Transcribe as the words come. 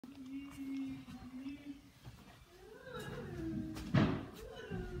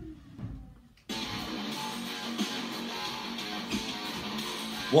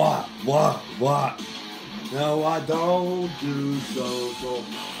What? No, I don't do so.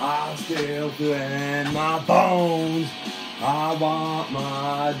 I still feel in my bones. I want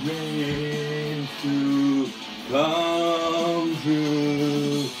my dreams to come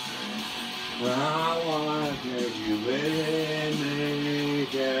true. I want to take you with me,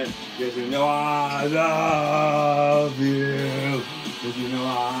 cause you know I love you. Cause you know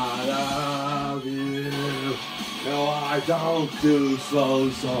I love you. No, I don't do so.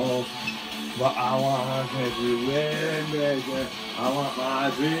 But I want to take you with me, yeah. I want my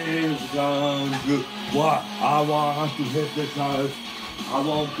dreams to come true. What? I want to hit the stars. I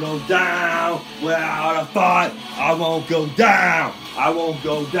won't go down without a fight. I won't go down. I won't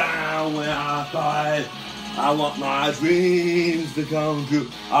go down without a fight. I want my dreams to come true.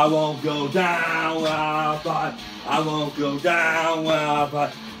 I won't go down without a fight. I won't go down without a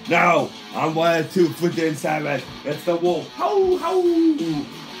fight. No, I'm way too freaking savage. It's the wolf. Ho, ho.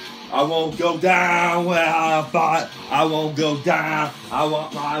 I won't go down without a fight. I won't go down. I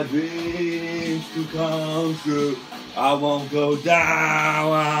want my dreams to come true. I won't go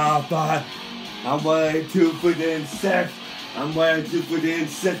down without a fight. I'm way too freaking sick. I'm way too freaking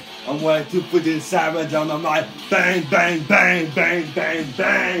sick. I'm way too freaking savage. I'm like bang, bang, bang, bang, bang,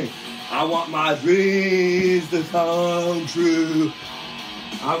 bang. I want my dreams to come true.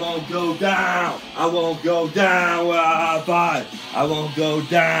 I won't go down. I won't go down without a fight. I won't go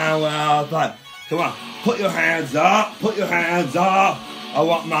down without a fight. Come on, put your hands up. Put your hands up. I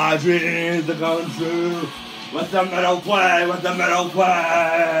want my dreams to come true. Let the metal play. Let the metal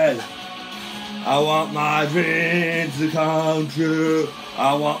play. I want my dreams to come true.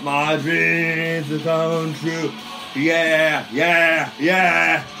 I want my dreams to come true. Yeah.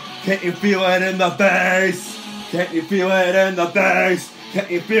 Can't you feel it in the bass? Can't you feel it in the bass? Can't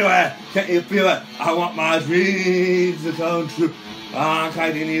you feel it? Can't you feel it? I want my dreams to come true. I'm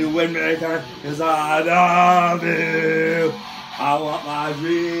taking you with me, cause I love you. I want my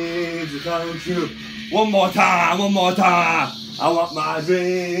dreams to come true. One more time. I want my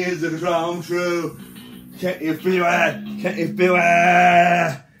dreams to come true. Can't you feel it? Can't you feel it?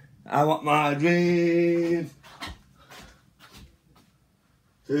 I want my dreams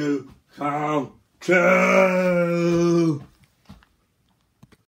to come true.